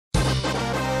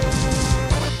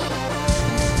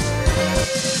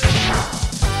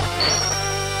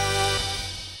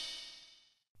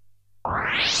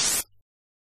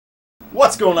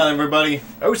What's going on, everybody?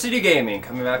 OCDGaming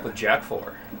coming back with Jak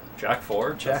 4. Jak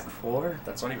 4? Jak 4?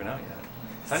 That's not even out yet.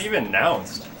 It's not even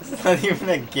announced. It's not even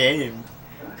a game.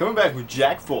 Coming back with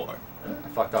Jak 4. I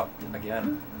fucked up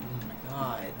again. Oh my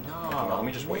god, no. Well, let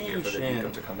me just wait here for the Nico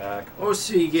to come back.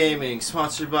 OCDGaming,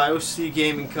 sponsored by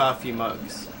OCDGaming coffee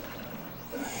mugs.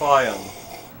 Buy 'em.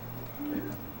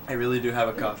 I really do have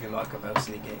a coffee mug of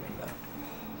OCDGaming, though.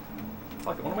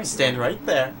 Fuck it, what am I Stand doing? right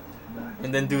there,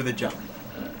 and then do the jump.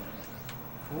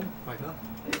 Oh my god.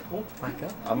 Oh my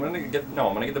god. I'm gonna get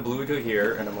the blue ego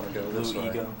here, and I'm gonna go this way.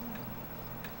 Ego.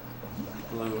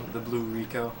 The blue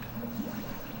Rico.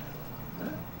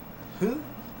 Who?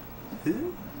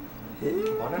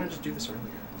 Why didn't I just do this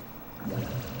earlier? It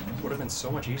would have been so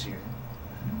much easier.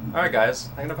 Alright guys,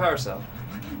 I'm gonna power cell.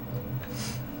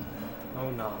 No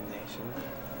nomination.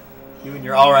 You and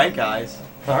your alright guys.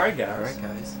 Alright guys. Alright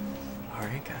guys.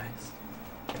 Alright guys.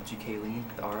 MGK Lean,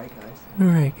 alright guys.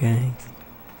 Alright guys.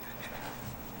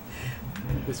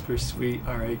 Whisper sweet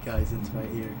alright guys into my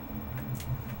ear.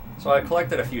 So I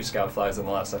collected a few scout flies in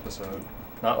the last episode.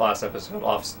 Not last episode,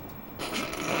 off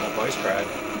voice crack.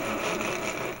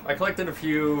 I collected a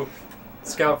few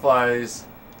scout flies.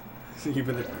 You've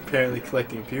been apparently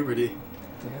collecting puberty.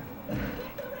 Yeah.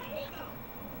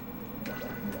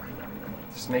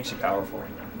 Just makes you powerful.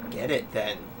 Get it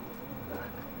then.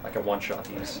 I can one-shot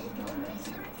these.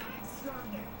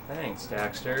 Thanks,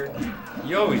 Daxter.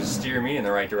 You always steer me in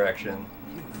the right direction.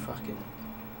 You fucking...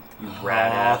 You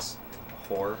rat-ass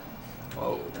whore.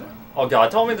 Whoa. Oh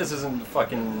god, tell me this isn't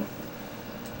fucking...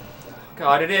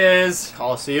 God, it is!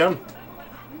 Coliseum?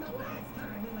 Oh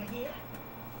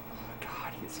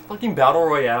god, it's fucking Battle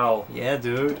Royale. Yeah,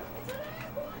 dude.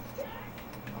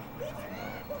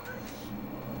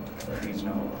 Please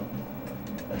no.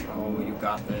 Oh, you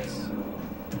got this.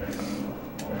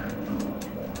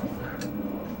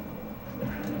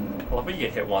 I love when you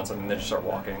get hit once and then they just start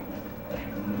walking.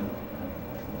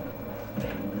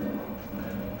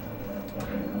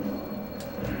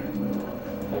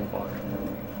 Oh fuck.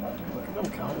 Look at them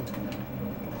come.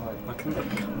 God, look at them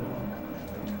come.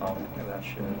 Oh, look at that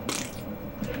shit.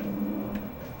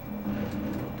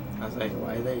 I was like,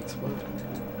 why are they exploding?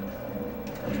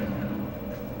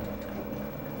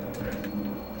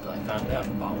 But I found out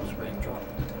bombs were being dropped.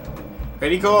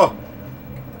 Ready, go!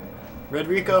 Red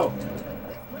Rico!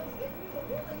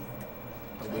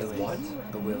 The willies. What?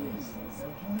 The willies.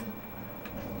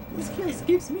 This place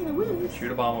gives me the willies.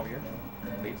 Shoot a bomb over here.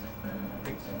 Please.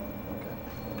 Please. Okay.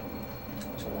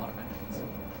 There's a lot of enemies.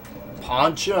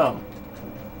 Punch him!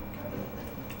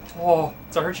 Oh,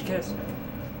 it's a Hershey kiss.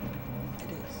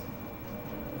 It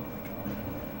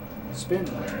is. Spin.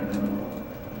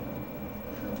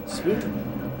 Spin.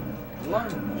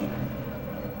 Lunge.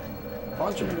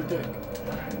 Punch him in the dick.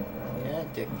 Yeah,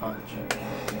 dick punch.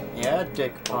 Yeah,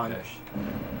 dick punch. Okay.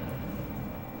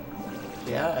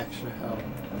 Yeah, extra help.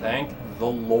 Thank the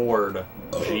Lord.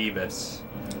 Jeebus.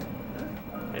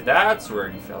 Hey, that's where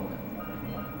you fell in.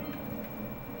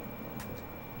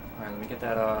 Alright, let me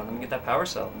get that power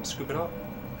cell. Let me scoop it up.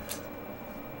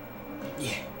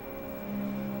 Yeah.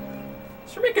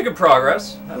 So we're making good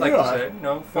progress, I'd like to Yeah. say. You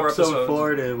know, 4 Episode episodes.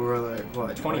 4 to we're like,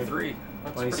 what? 23.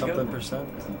 That's 20 pretty something good. percent.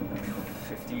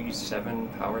 57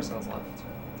 power cells left.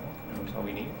 That's all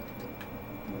we need.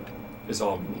 Is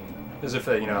all we need. As if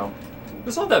you know,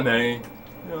 there's not that many. You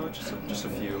know, just a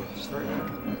few. Just the right way.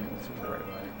 Just the right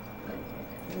way.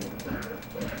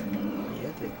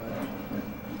 Yeah, dick punch.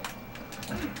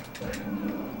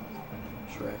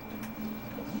 Shrek.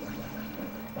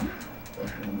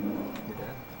 You're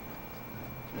dead.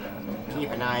 Yeah. Keep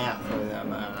an eye out for them,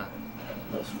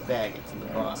 those faggots in the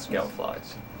box. Scout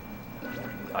flies.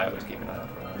 I always keep an eye out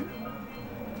for them.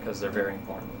 Because they're very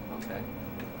important. Okay.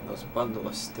 Those bundle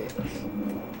of sticks.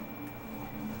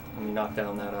 Let me knock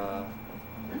down that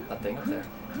thing up there.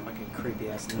 Fucking creepy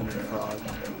ass ninja frog.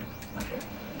 Okay.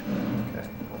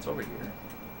 What's over here?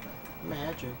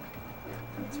 Magic.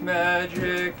 It's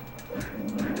magic.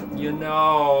 You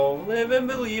know, live and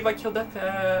believe. I killed that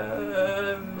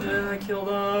I killed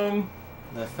him.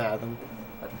 The fathom.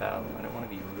 That fathom. I don't want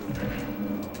to be rude.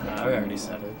 I already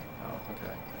said it. Oh,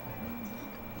 okay.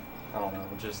 I don't know.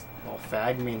 Just Well,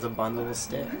 fag means a bundle of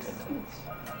sticks.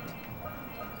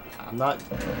 I'm not...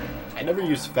 I never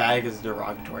use fag as a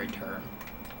derogatory term.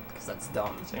 Because that's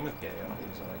dumb. Same with gay. I don't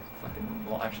use it like fucking.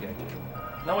 Well, actually, I do.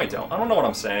 No, I don't. I don't know what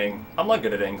I'm saying. I'm not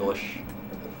good at English.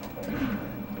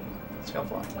 Scout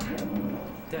fly.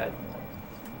 Dead.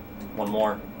 One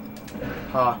more.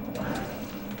 Ha.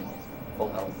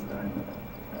 Full health.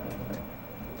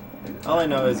 All I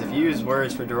know is if you use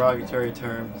words for derogatory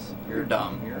terms, you're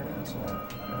dumb. You're an asshole.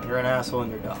 You're an asshole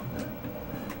and you're dumb.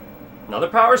 Another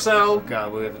power cell.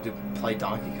 God, we have to play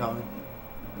Donkey Kong.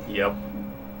 Yep.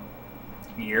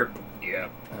 Yep.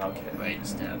 Okay, wait,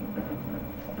 step.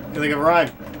 Can think of a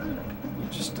rhyme? You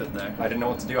just stood there. I didn't know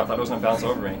what to do. I thought it was gonna bounce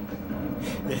over me.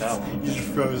 He's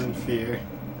frozen fear.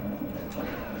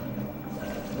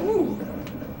 Ooh.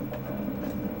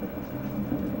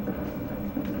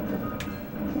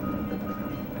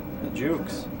 The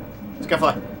jukes.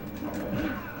 Skyfly.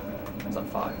 Is that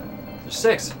 5? There's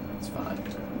 6. It's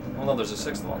 5. Oh no, there's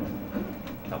a 6th one.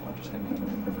 That one just hit me.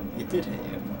 It did hit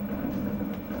you.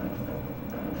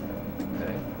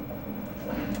 Okay.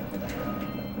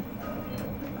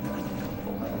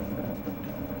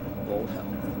 Full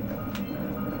health.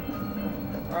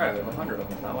 Alright, I have 100 of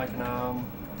them. Now I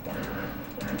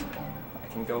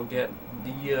can go get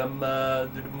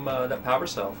that power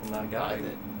cell from that guy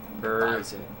for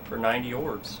 90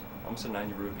 orbs. I almost said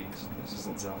 90 rupees. This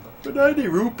isn't Zelda. For 90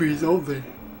 rupees only.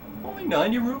 Only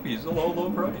 90 rupees, a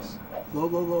low price.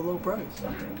 Low price.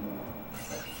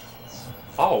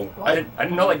 Oh, I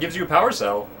didn't know that gives you a power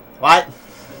cell. What?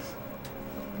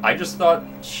 I just thought,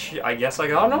 I guess I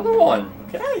got another one.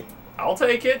 Okay. I'll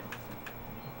take it.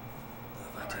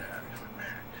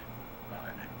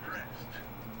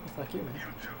 Fuck you, man.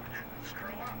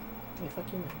 Hey,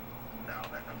 fuck you, man.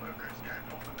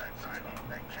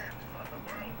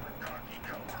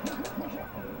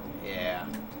 Yeah.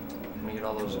 Let me get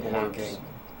all those orbs.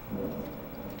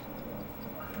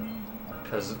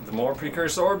 Because the more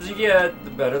precursor orbs you get,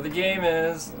 the better the game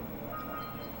is.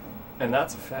 And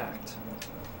that's a fact.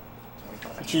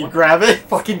 Can you grab it?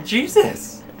 Fucking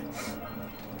Jesus!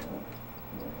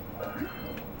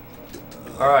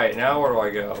 Alright, now where do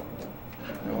I go?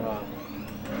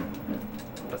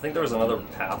 I think there was another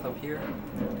path up here.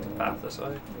 Path this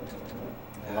way?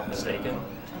 If I'm not mistaken.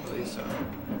 I believe so.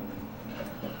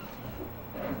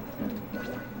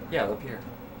 Yeah, up here.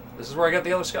 This is where I got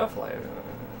the other skyfly.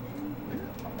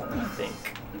 I think.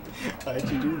 Why'd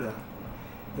you do that?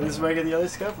 This is where I get the other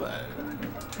skyfly.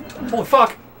 Holy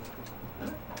fuck!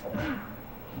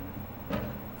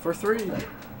 For 3.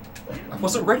 I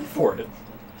wasn't ready for it.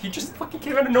 He just fucking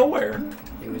came out of nowhere.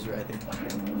 He was ready.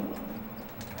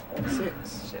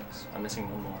 6. I'm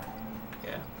missing one more.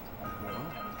 Yeah.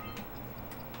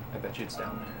 I bet you it's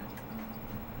down there.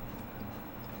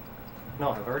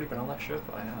 No, I've already been on that ship.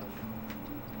 I have.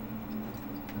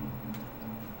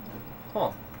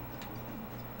 Huh.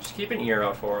 Just keep an ear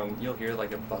out for him. You'll hear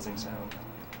like a buzzing sound.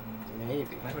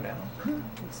 Maybe. Can I go down?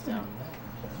 It's down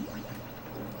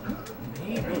there.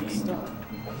 Maybe. It's not.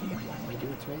 Maybe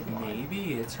it's maybe.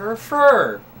 Maybe it's her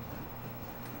fur.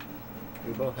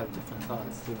 We both have different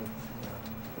thoughts,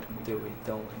 do we?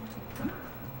 Don't we?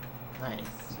 Nice. Is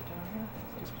it down here?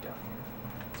 It needs to be down here.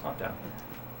 It's not down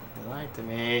here. You lied to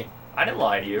me. I didn't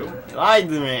lie to you. You lied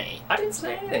to me. I didn't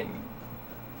say anything.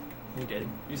 You did.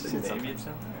 You said maybe something. it's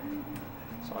down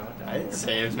there. So I went down I didn't here.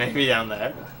 say it was maybe down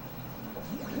there.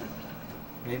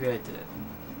 Maybe I did.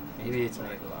 Maybe it's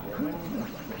maybe lie.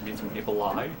 Maybe it's maybe a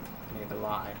lie. Maybe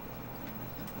lie.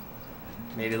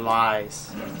 Maybe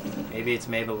lies. Maybe it's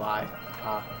maybe lie.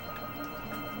 Ah.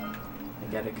 I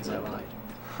get it because I lied.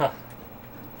 Huh.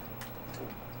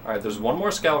 Alright, there's one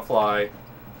more scout fly.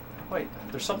 Wait,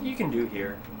 there's something you can do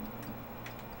here.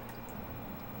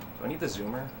 Do I need the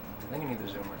zoomer? I think I need the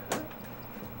zoomer.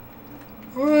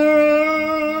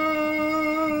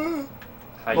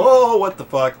 Oh, what the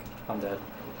fuck? I'm dead.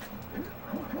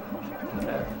 I'm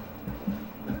dead.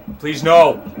 Please,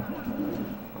 no!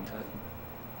 I'm dead.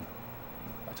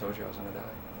 I told you I was gonna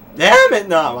die. Damn it,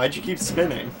 no! Why'd you keep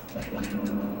spinning?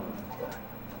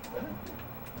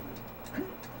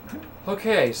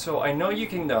 Okay, so I know you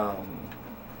can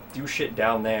do shit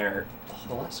down there. Oh,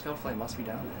 the last scoutfly must be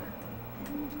down there.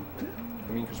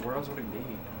 I mean, because where else would it be?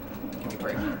 Can you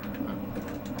break it?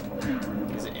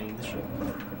 Is it in the ship?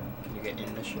 Can you get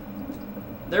in the ship?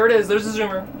 There it is. There's a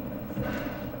zoomer.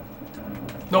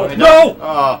 No, Oh, no!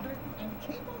 Oh.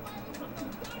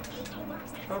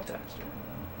 Shut up, Daxter.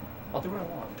 I'll do what I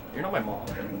want. You're not my mom.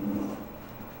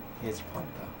 Here's your point,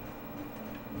 though.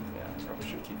 Yeah, I probably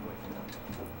should keep away from that.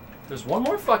 There's one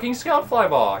more fucking scoutfly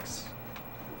box.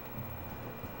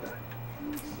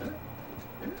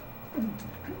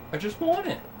 I just want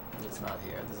it. It's not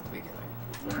here. This is the beginning.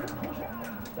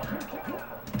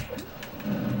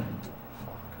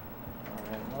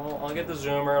 Alright, well, I'll get the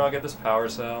zoomer, I'll get this power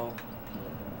cell.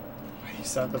 You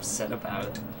sound upset about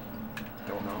it.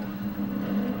 Don't know.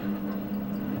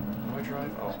 How do I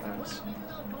drive? Oh, that's...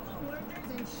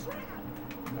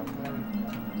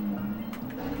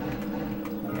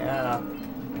 Okay. Yeah.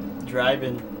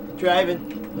 Driving. Driving.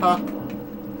 Huh.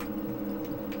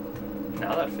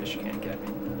 Now that fish can't get me.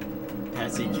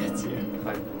 As he gets you.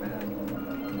 I'm mad.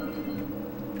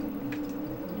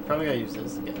 You probably gotta use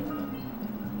this to get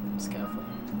scaffold.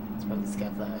 It's probably the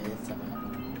scaffold that I hit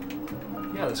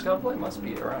somehow. Yeah, the scaffold must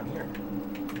be around here.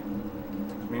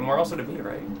 I mean, where else would it be,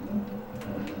 right?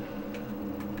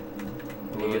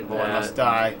 The boy must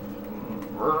die.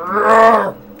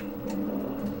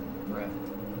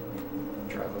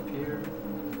 Drive up here. I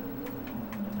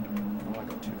don't want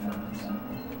to go too fast.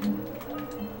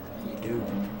 You do.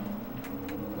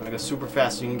 I'm gonna go super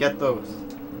fast so you can get those.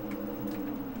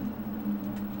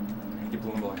 Get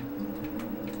Balloon Boy.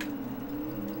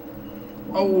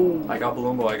 Oh! I got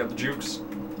Balloon Boy. I got the jukes.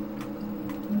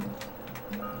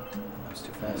 That was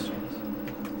too fast, James.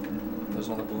 There's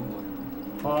another Balloon Boy.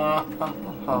 Ha ha ha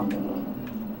ha.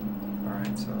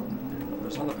 Alright, so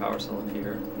there's another power cell up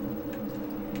here.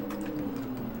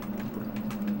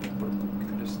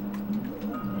 Just,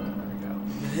 there we go.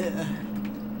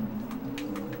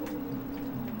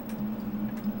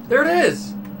 There it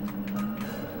is!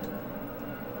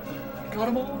 I got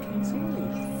them all. Can you see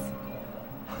these?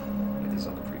 Get these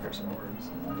other precursor words.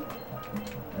 Oh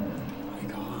my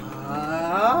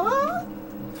god.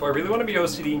 So I really want to be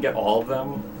OCD and get all of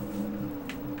them.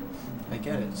 I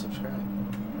get it. Subscribe.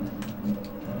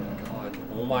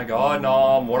 Oh my god,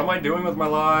 Nom. What am I doing with my I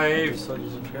life? just told you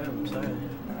to subscribe. I'm sorry.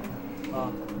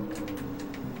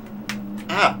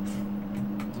 Ah!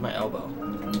 It's my elbow.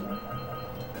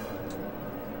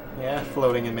 Yeah,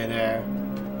 floating in midair.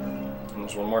 And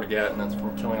there's one more to get, and that's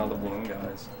from killing all the balloon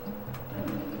guys.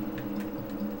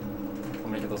 I'm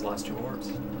gonna get those last 2 orbs.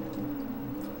 I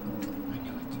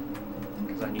knew it.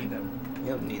 Because I need them.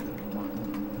 You don't need them. You want them.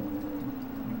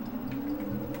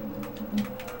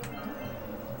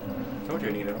 I told you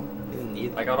I needed them. You didn't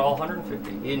need them. I got all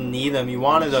 150. You didn't need them. You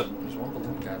wanted them. There's one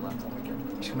balloon guy left. Oh my god.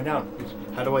 He's coming down.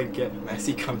 How do I get him as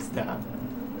he comes down?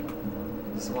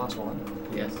 This is the last one.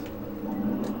 Yes.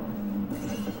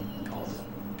 Called it.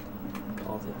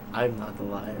 Called it. I'm not the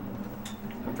liar.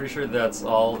 I'm pretty sure that's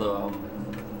all the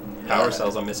power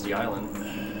cells on Misty Island.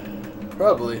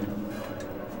 Probably.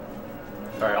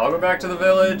 Alright, I'll go back to the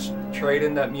village, trade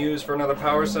in that Muse for another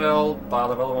power cell, buy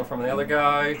the other one from the other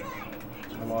guy.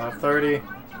 I'm gonna have 30.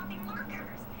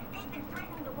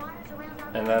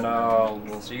 And then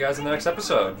we'll see you guys in the next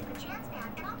episode.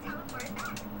 Get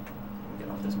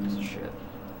off this piece of shit.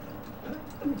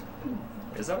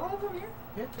 Is that all of them here?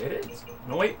 Yeah. It is.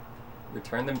 No, wait.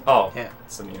 Return them. Oh, Yeah.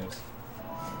 it's the Muse.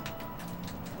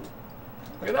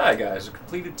 Look at that, guys. We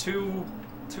completed two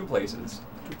places.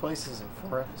 2 places in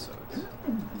 4 episodes.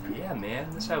 Yeah, man.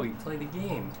 This is how we play the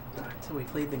game. That's how we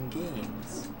played the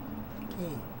games.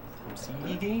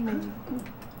 OCDGaming.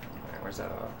 Alright, where's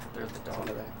that? There's the It's dog.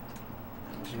 over there.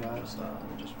 Did you notice?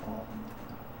 Just fall.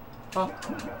 Oh.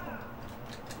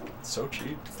 It's so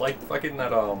cheap. It's like fucking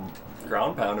that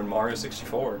ground pound in Mario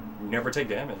 64. You never take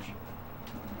damage.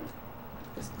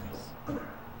 It's nice.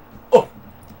 Oh!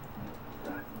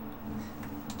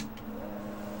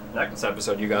 Next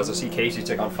episode, you guys will see Casey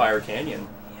take on Fire Canyon.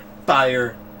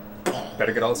 Fire!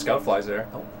 Better get all the scout flies there.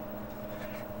 Oh.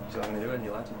 He's not gonna do it, and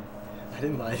you lied to me. I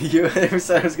didn't lie to you. I never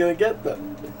said I was gonna get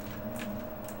them.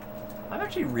 I'm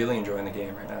actually really enjoying the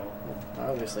game right now.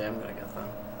 Obviously, I'm gonna get them.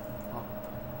 Oh.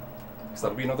 Because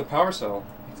that'll be another power cell.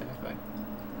 Exactly.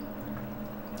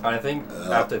 I think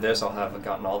after this, I'll have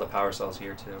gotten all the power cells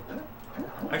here too.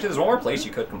 Actually, there's one more place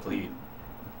you could complete.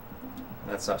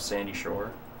 That's Sandy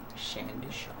Shore.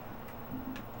 Shandy Shore.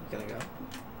 You gonna go?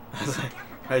 I was like,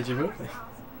 how'd you move me?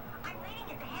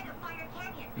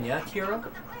 Yeah, Kira?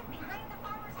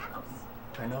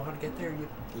 I know how to get there.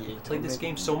 You played this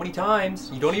game so many times.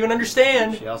 You don't even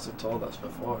understand. She also told us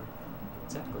before.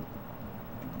 Exactly.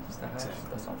 Is that house? Exactly.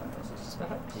 That's not that house. Is this the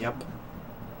house? Yep.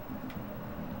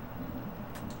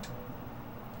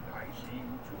 I see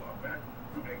you two are back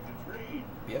to make the trade.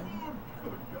 Yeah.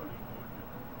 Good, jolly good.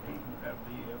 Hey, you have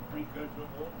the precursor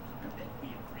wolves that we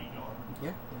agreed on.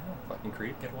 Yeah. Yeah, fucking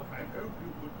Creed, get away. I hope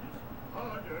you put this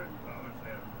hard-earned power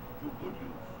cell to good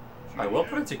use. I will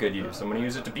put it to good use. I'm gonna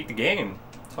use it to beat the game.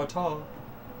 Ta-ta.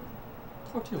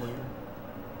 Talk to you later.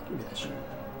 Give me that shit.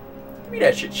 Give me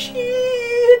that shit.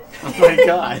 Shit! Oh my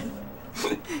god.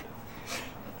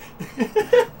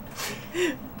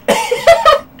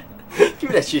 Give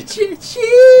me that shit. Shit.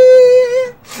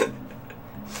 Shit.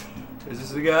 This is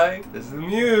the guy. This is the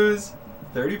Muse.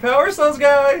 30 power cells,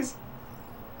 guys.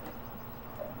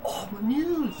 Oh, my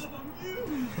Muse.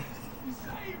 You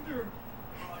saved her!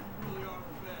 Oh, you really are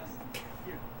the best.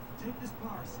 Here, take this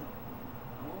power cell.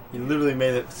 You literally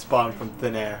made it spawn from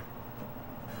thin air.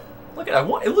 Look at it.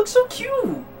 It looks so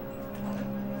cute.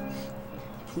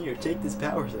 Here, take this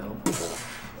power cell. You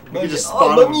Look can just at-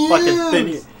 spawn oh, from fucking thin air.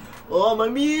 Muse. Oh, my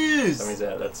muse! Somebody's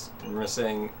that. That's we're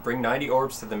saying bring 90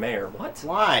 orbs to the mayor. What?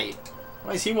 Why?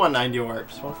 Why does he want 90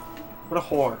 orbs? What a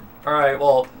whore. Alright,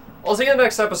 well, I'll see you in the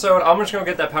next episode. I'm just gonna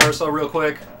get that power cell real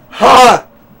quick. Ha!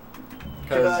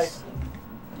 Cause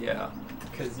yeah.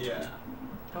 Cause yeah.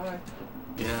 Bye.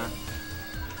 Yeah.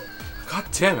 God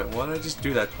damn it, why did I just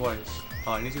do that twice?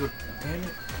 Oh, I need to go. Damn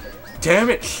it. Damn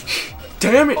it!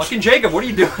 Damn it! Fucking Jacob, what are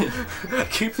you doing? I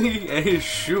keep thinking A is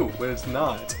shoot, but it's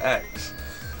not. It's X.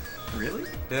 Really?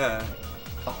 Yeah.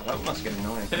 Oh, that must get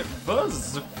annoying. It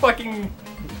was fucking.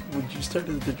 What'd you start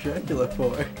the Dracula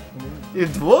for?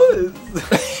 It was!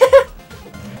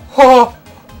 Oh!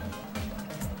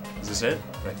 Is this it?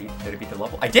 Did I beat the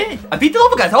level? I did! I beat the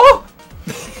level, guys! Oh!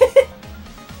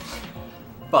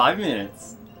 5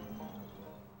 minutes.